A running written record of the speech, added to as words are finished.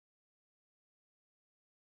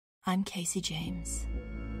I'm Kasey James,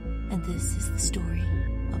 and this is the story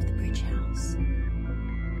of the Bridge House.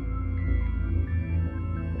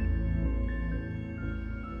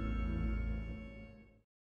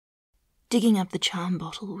 Digging up the charm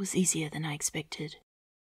bottle was easier than I expected.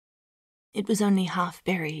 It was only half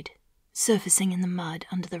buried, surfacing in the mud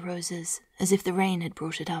under the roses as if the rain had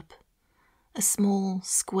brought it up. A small,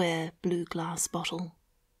 square, blue glass bottle.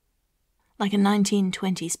 Like a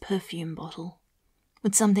 1920s perfume bottle,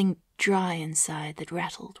 with something dry inside that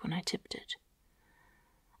rattled when I tipped it.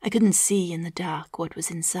 I couldn't see in the dark what was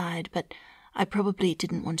inside, but I probably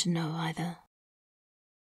didn't want to know either.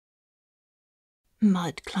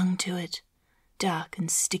 Mud clung to it, dark and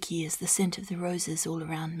sticky as the scent of the roses all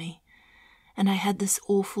around me, and I had this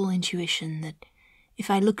awful intuition that if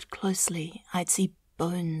I looked closely, I'd see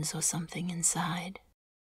bones or something inside.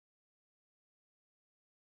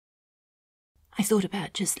 I thought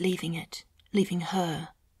about just leaving it, leaving her.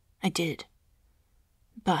 I did.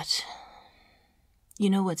 But you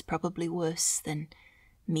know what's probably worse than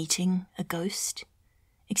meeting a ghost?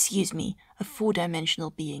 Excuse me, a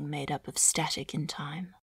four-dimensional being made up of static in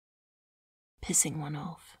time. Pissing one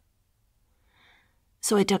off.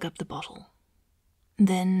 So I dug up the bottle.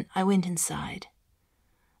 Then I went inside.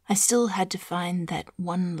 I still had to find that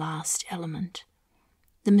one last element.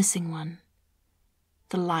 The missing one.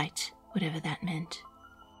 The light, whatever that meant.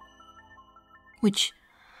 Which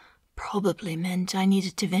probably meant I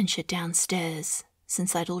needed to venture downstairs,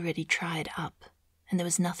 since I'd already tried up, and there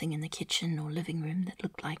was nothing in the kitchen or living room that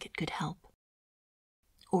looked like it could help.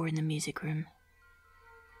 Or in the music room.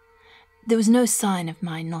 There was no sign of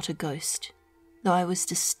my not a ghost, though I was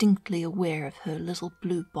distinctly aware of her little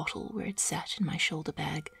blue bottle where it sat in my shoulder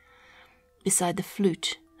bag, beside the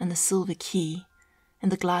flute and the silver key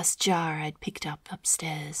and the glass jar I'd picked up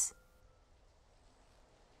upstairs.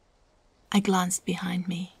 I glanced behind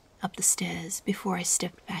me, up the stairs, before I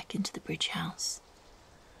stepped back into the Bridge House.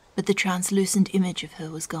 But the translucent image of her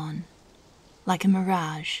was gone, like a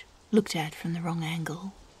mirage looked at from the wrong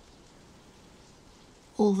angle.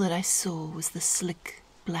 All that I saw was the slick,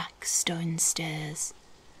 black stone stairs,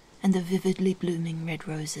 and the vividly blooming red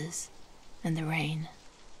roses, and the rain.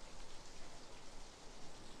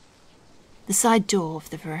 The side door of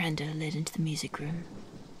the veranda led into the music room.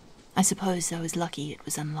 I suppose I was lucky it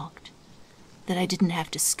was unlocked, that I didn't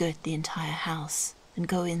have to skirt the entire house and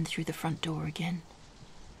go in through the front door again,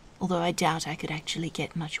 although I doubt I could actually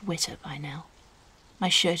get much wetter by now. My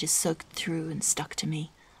shirt is soaked through and stuck to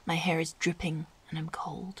me, my hair is dripping, and I'm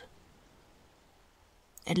cold.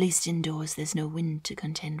 At least indoors there's no wind to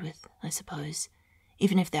contend with, I suppose,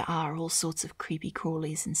 even if there are all sorts of creepy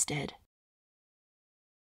crawlies instead.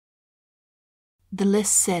 The less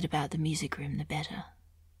said about the music room, the better.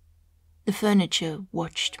 The furniture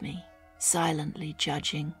watched me, silently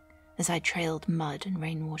judging as I trailed mud and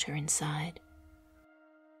rainwater inside.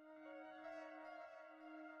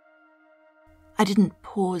 I didn't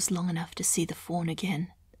pause long enough to see the fawn again,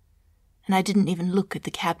 and I didn't even look at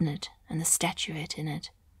the cabinet and the statuette in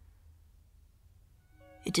it.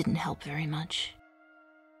 It didn't help very much.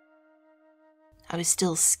 I was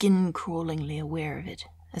still skin-crawlingly aware of it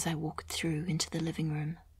as I walked through into the living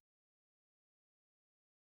room.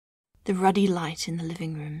 The ruddy light in the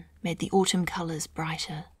living room made the autumn colours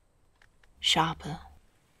brighter, sharper,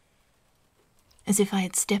 as if I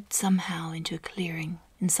had stepped somehow into a clearing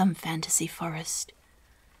in some fantasy forest,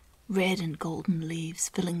 red and golden leaves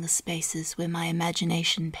filling the spaces where my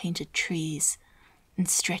imagination painted trees and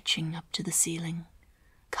stretching up to the ceiling,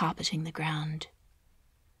 carpeting the ground.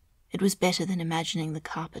 It was better than imagining the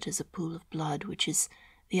carpet as a pool of blood, which is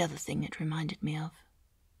the other thing it reminded me of.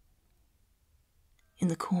 In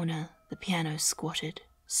the corner, the piano squatted,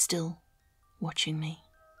 still, watching me.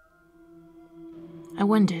 I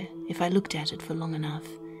wonder if I looked at it for long enough,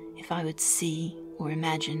 if I would see or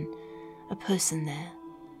imagine a person there,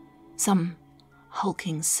 some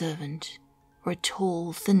hulking servant, or a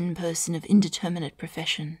tall, thin person of indeterminate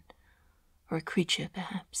profession, or a creature,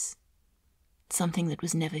 perhaps, something that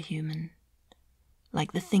was never human,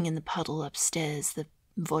 like the thing in the puddle upstairs, the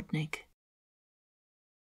Vodnik.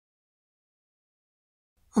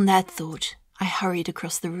 On that thought, I hurried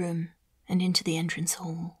across the room and into the entrance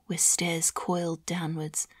hall, where stairs coiled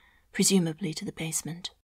downwards, presumably to the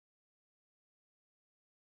basement.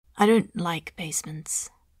 I don't like basements.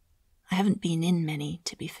 I haven't been in many,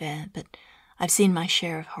 to be fair, but I've seen my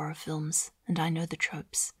share of horror films, and I know the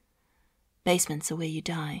tropes. Basements are where you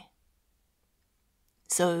die.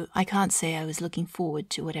 So I can't say I was looking forward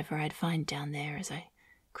to whatever I'd find down there as I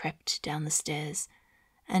crept down the stairs,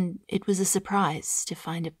 and it was a surprise to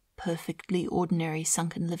find a perfectly ordinary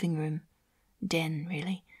sunken living room, den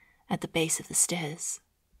really, at the base of the stairs.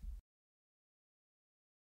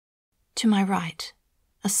 To my right,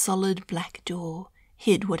 a solid black door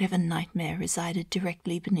hid whatever nightmare resided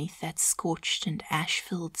directly beneath that scorched and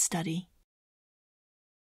ash-filled study.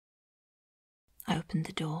 I opened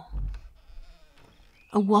the door.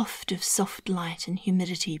 A waft of soft light and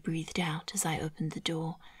humidity breathed out as I opened the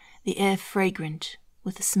door, the air fragrant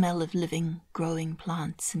with the smell of living, growing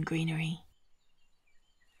plants and greenery.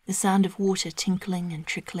 The sound of water tinkling and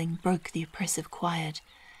trickling broke the oppressive quiet,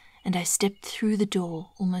 and I stepped through the door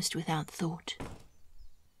almost without thought.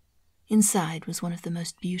 Inside was one of the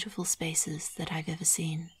most beautiful spaces that I've ever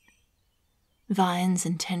seen. Vines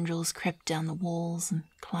and tendrils crept down the walls and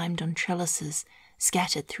climbed on trellises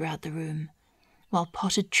scattered throughout the room, while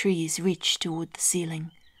potted trees reached toward the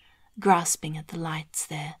ceiling, grasping at the lights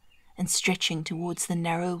there and stretching towards the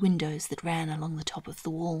narrow windows that ran along the top of the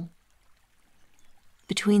wall.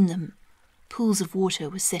 Between them, pools of water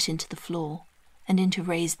were set into the floor and into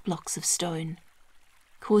raised blocks of stone,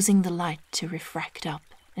 causing the light to refract up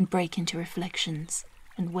and break into reflections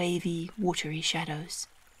and wavy, watery shadows.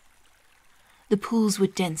 The pools were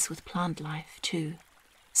dense with plant life, too,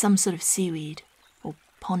 some sort of seaweed or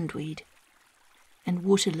pondweed, and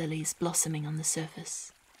water lilies blossoming on the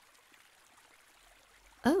surface.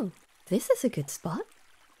 "Oh, this is a good spot,"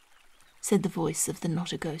 said the voice of the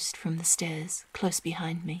not-a-ghost from the stairs, close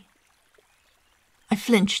behind me. I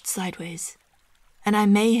flinched sideways, and I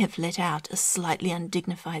may have let out a slightly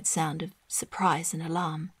undignified sound of surprise and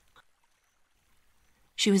alarm.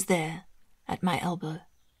 She was there, at my elbow,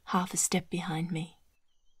 half a step behind me.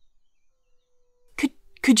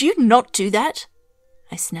 Could you not do that?"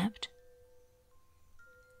 I snapped.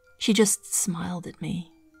 She just smiled at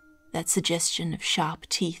me, that suggestion of sharp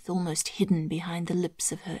teeth almost hidden behind the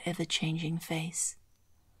lips of her ever-changing face.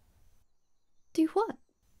 "Do what?"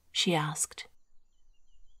 she asked.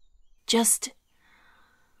 "Just..."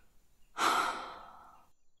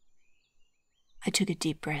 I took a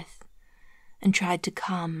deep breath and tried to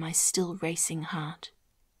calm my still racing heart.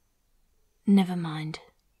 "Never mind.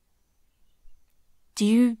 Do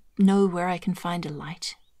you know where I can find a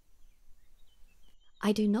light?"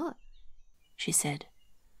 "I do not," she said.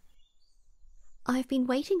 "I've been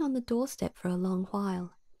waiting on the doorstep for a long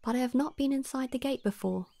while, but I have not been inside the gate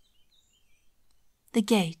before." "The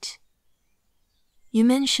gate? You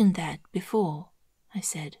mentioned that before," I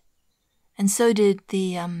said. "And so did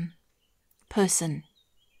the, person,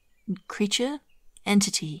 creature,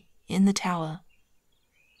 entity in the tower.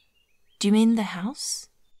 Do you mean the house?"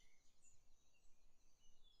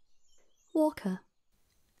 "Walker,"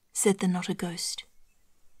 said the not-a-ghost.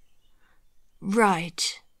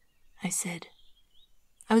 "Right," I said.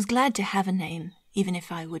 I was glad to have a name, even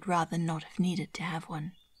if I would rather not have needed to have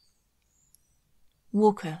one.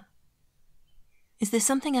 "Walker. Is there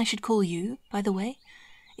something I should call you, by the way?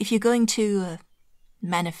 If you're going to,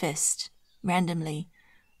 manifest randomly,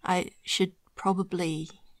 I should probably..."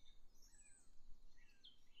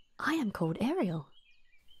 "I am called Arial,"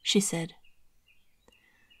 she said.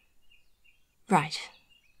 "Right,"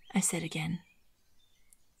 I said again,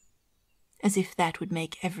 as if that would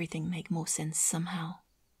make everything make more sense somehow.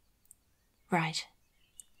 "Right.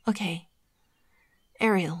 Okay.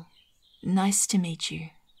 Arial, nice to meet you.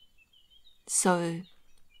 So,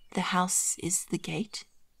 the house is the gate?"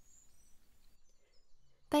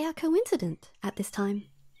 "They are coincident at this time,"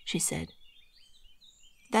 she said.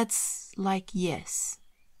 "That's like yes,"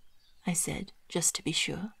 I said, just to be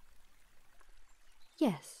sure.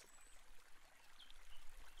 "Yes."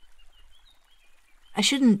 I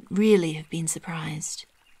shouldn't really have been surprised.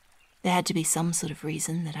 There had to be some sort of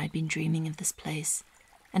reason that I'd been dreaming of this place,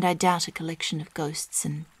 and I doubt a collection of ghosts,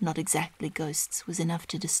 and not exactly ghosts, was enough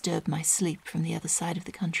to disturb my sleep from the other side of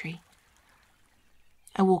the country.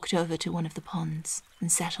 I walked over to one of the ponds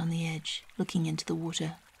and sat on the edge, looking into the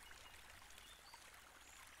water.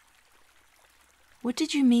 "What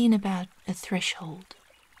did you mean about a threshold?"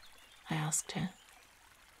 I asked her.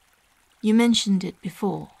 "You mentioned it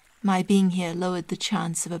before. My being here lowered the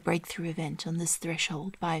chance of a breakthrough event on this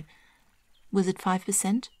threshold by, was it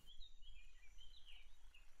 5%?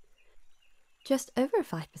 "Just over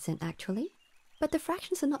 5%, actually, but the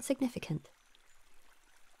fractions are not significant."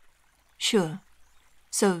 "Sure.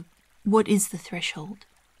 So, what is the threshold?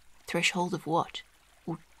 Threshold of what?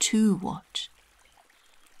 Or to what?"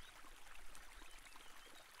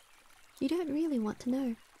 "You don't really want to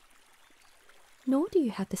know. Nor do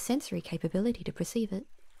you have the sensory capability to perceive it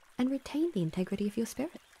and retain the integrity of your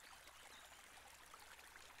spirit."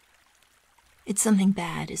 It's something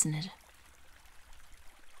bad, isn't it?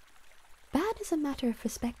 "Bad is a matter of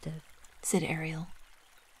perspective," said Arial.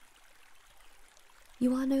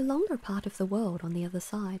 You are no longer part of the world on the other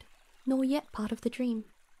side, nor yet part of the dream.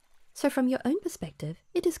 So from your own perspective,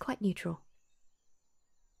 it is quite neutral.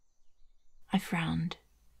 I frowned.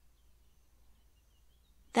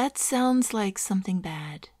 That sounds like something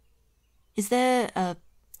bad. Is there a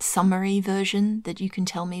summary version that you can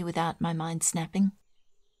tell me without my mind snapping?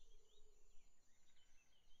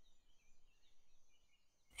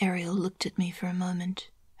 Ariel looked at me for a moment,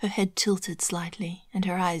 her head tilted slightly and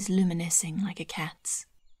her eyes luminescing like a cat's.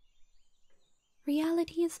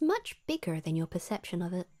 Reality is much bigger than your perception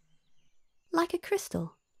of it. Like a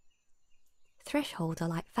crystal. Thresholds are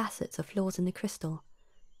like facets of flaws in the crystal,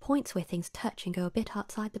 points where things touch and go a bit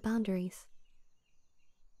outside the boundaries.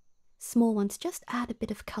 Small ones just add a bit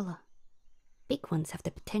of colour. Big ones have the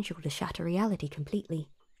potential to shatter reality completely,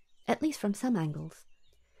 at least from some angles.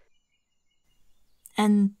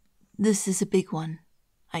 And this is a big one,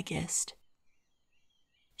 I guessed.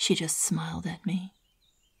 She just smiled at me.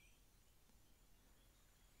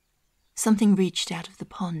 Something reached out of the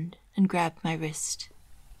pond and grabbed my wrist,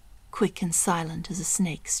 quick and silent as a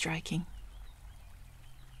snake striking.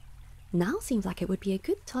 Now seems like it would be a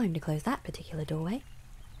good time to close that particular doorway,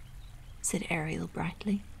 said Ariel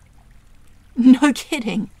brightly. No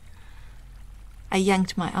kidding! I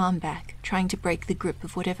yanked my arm back, trying to break the grip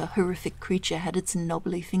of whatever horrific creature had its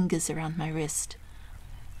knobbly fingers around my wrist.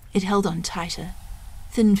 It held on tighter,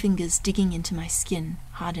 thin fingers digging into my skin,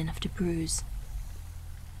 hard enough to bruise.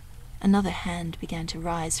 Another hand began to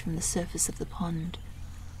rise from the surface of the pond,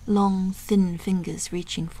 long, thin fingers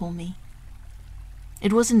reaching for me.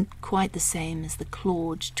 It wasn't quite the same as the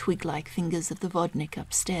clawed, twig-like fingers of the Vodnik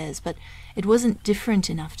upstairs, but it wasn't different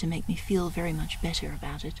enough to make me feel very much better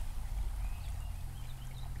about it.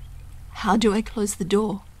 How do I close the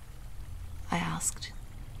door? I asked,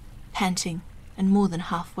 panting and more than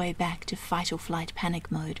halfway back to fight-or-flight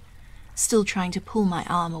panic mode, still trying to pull my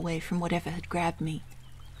arm away from whatever had grabbed me.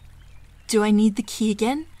 Do I need the key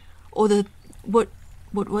again? Or what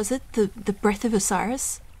was it? The breath of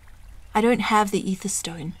Osiris? I don't have the ether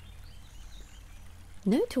stone.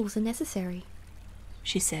 No tools are necessary,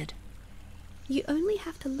 she said. You only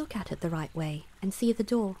have to look at it the right way and see the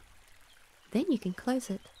door. Then you can close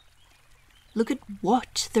it. Look at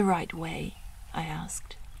what the right way? I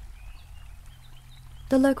asked.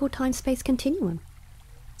 The local time-space continuum,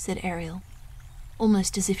 said Ariel,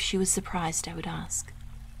 almost as if she was surprised I would ask.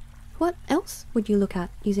 What else would you look at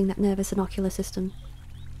using that nervous and ocular system?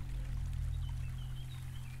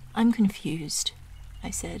 I'm confused, I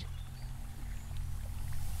said.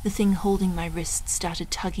 The thing holding my wrist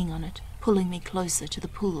started tugging on it, pulling me closer to the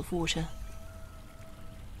pool of water.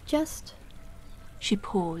 She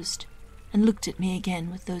paused and looked at me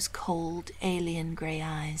again with those cold, alien grey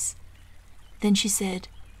eyes. Then she said,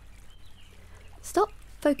 Stop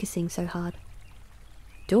focusing so hard.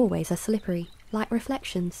 Doorways are slippery, like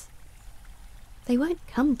reflections. They won't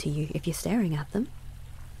come to you if you're staring at them.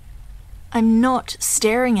 I'm not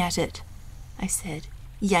staring at it, I said,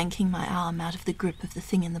 yanking my arm out of the grip of the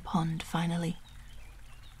thing in the pond finally.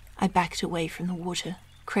 I backed away from the water,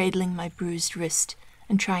 cradling my bruised wrist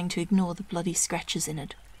and trying to ignore the bloody scratches in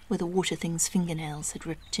it where the water thing's fingernails had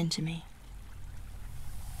ripped into me.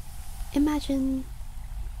 Imagine...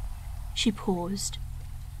 She paused,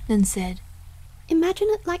 then said, Imagine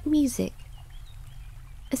it like music.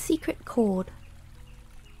 A secret chord.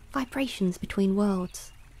 Vibrations between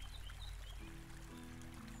worlds.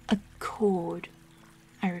 A chord,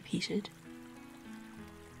 I repeated.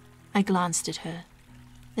 I glanced at her,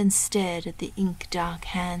 then stared at the ink-dark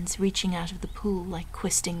hands reaching out of the pool like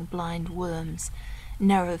questing blind worms,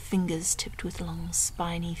 narrow fingers tipped with long,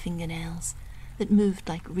 spiny fingernails that moved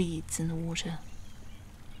like reeds in the water.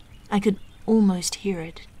 I could almost hear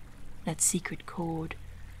it, that secret chord,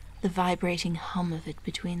 the vibrating hum of it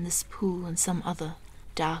between this pool and some other,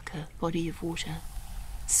 darker body of water,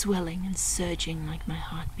 swelling and surging like my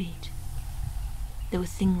heartbeat. There were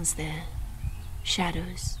things there,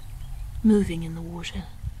 shadows, moving in the water.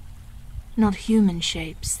 Not human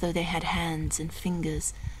shapes, though they had hands and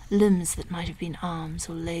fingers, limbs that might have been arms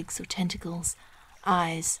or legs or tentacles,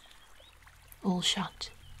 eyes, all shut,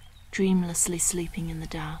 dreamlessly sleeping in the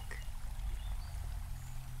dark.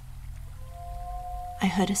 I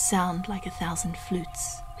heard a sound like 1,000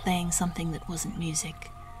 flutes playing something that wasn't music,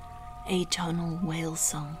 atonal whale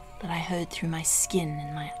song that I heard through my skin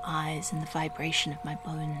and my eyes and the vibration of my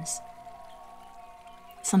bones.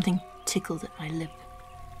 Something tickled at my lip,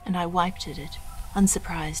 and I wiped at it,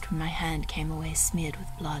 unsurprised when my hand came away smeared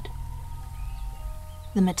with blood.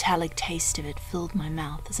 The metallic taste of it filled my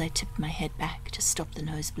mouth as I tipped my head back to stop the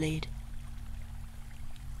nosebleed.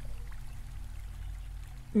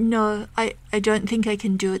 No, I don't think I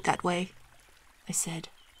can do it that way, I said.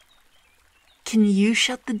 Can you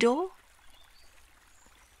shut the door?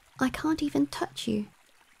 I can't even touch you,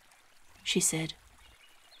 she said.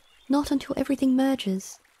 Not until everything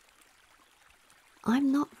merges.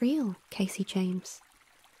 I'm not real, Kasey James.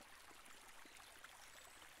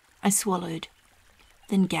 I swallowed,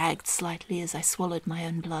 then gagged slightly as I swallowed my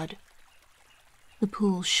own blood. The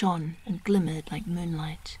pool shone and glimmered like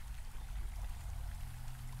moonlight.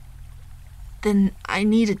 Then I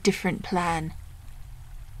need a different plan,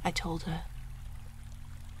 I told her.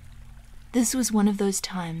 This was one of those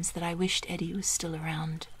times that I wished Eddy was still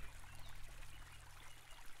around.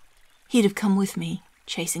 He'd have come with me,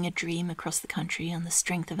 chasing a dream across the country on the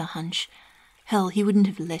strength of a hunch. Hell, he wouldn't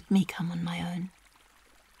have let me come on my own.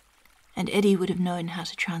 And Eddy would have known how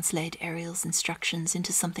to translate Arial's instructions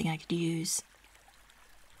into something I could use.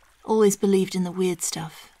 Always believed in the weird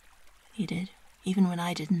stuff. He did, even when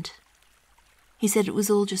I didn't. He said it was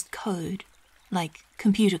all just code, like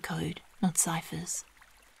computer code, not ciphers.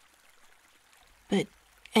 But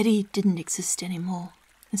Eddy didn't exist anymore.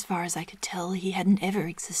 As far as I could tell, he hadn't ever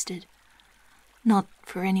existed. Not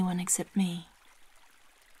for anyone except me.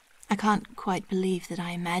 I can't quite believe that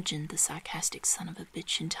I imagined the sarcastic son of a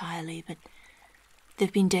bitch entirely, but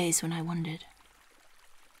there've been days when I wondered.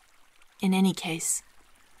 In any case,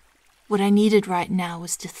 what I needed right now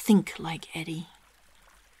was to think like Eddy.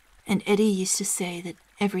 And Eddy used to say that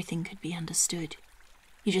everything could be understood.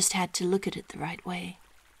 You just had to look at it the right way,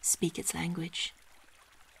 speak its language.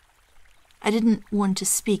 I didn't want to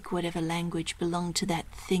speak whatever language belonged to that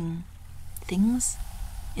things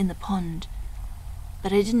in the pond,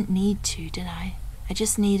 but I didn't need to, did I? I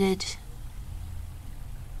just needed...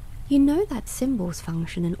 You know that symbols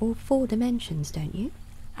function in all 4 dimensions, don't you?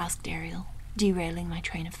 asked Arial, derailing my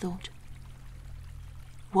train of thought.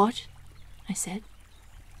 What? I said.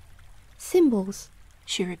 Symbols,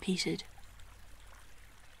 she repeated.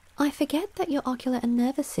 I forget that your ocular and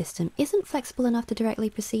nervous system isn't flexible enough to directly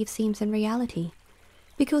perceive seams in reality,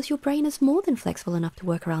 because your brain is more than flexible enough to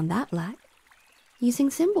work around that lack,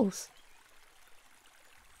 using symbols.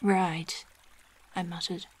 Right, I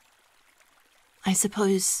muttered. I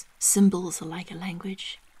suppose symbols are like a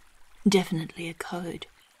language, definitely a code.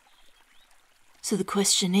 So the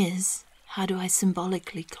question is, how do I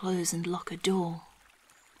symbolically close and lock a door?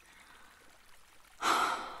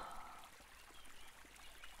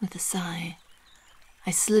 With a sigh,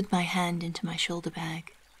 I slid my hand into my shoulder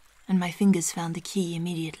bag, and my fingers found the key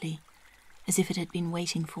immediately, as if it had been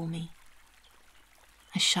waiting for me.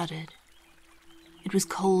 I shuddered. It was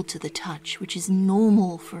cold to the touch, which is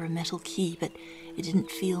normal for a metal key, but it didn't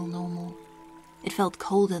feel normal. It felt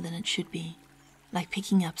colder than it should be, like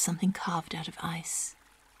picking up something carved out of ice.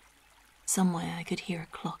 Somewhere I could hear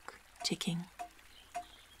a clock ticking.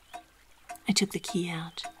 I took the key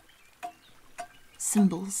out.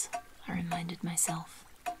 Symbols, I reminded myself.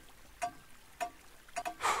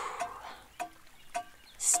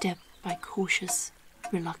 Step by cautious,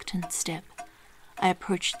 reluctant step, I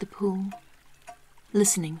approached the pool,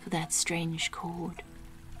 listening for that strange chord.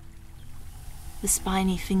 The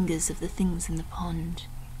spiny fingers of the things in the pond,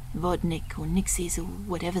 Vodnik or Nixies or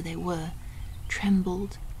whatever they were,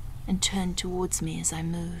 trembled and turned towards me as I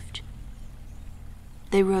moved.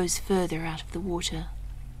 They rose further out of the water,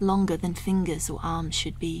 longer than fingers or arms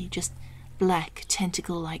should be, just black,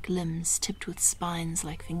 tentacle-like limbs tipped with spines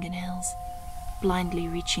like fingernails, blindly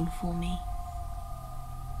reaching for me.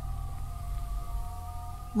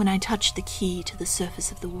 When I touched the key to the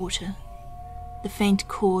surface of the water, the faint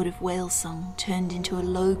chord of whale song turned into a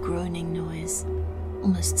low groaning noise,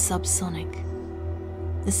 almost subsonic.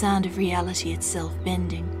 The sound of reality itself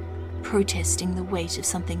bending, protesting the weight of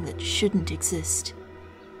something that shouldn't exist.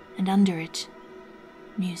 And under it,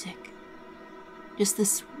 music. Just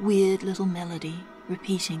this weird little melody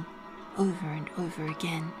repeating over and over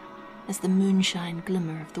again as the moonshine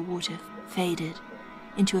glimmer of the water faded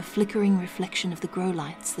into a flickering reflection of the grow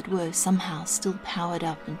lights that were somehow still powered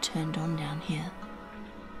up and turned on down here.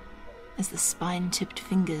 As the spine-tipped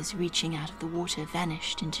fingers reaching out of the water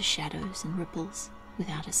vanished into shadows and ripples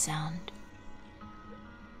without a sound.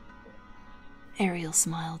 Arial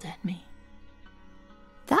smiled at me.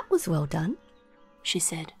 That was well done, she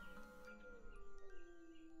said.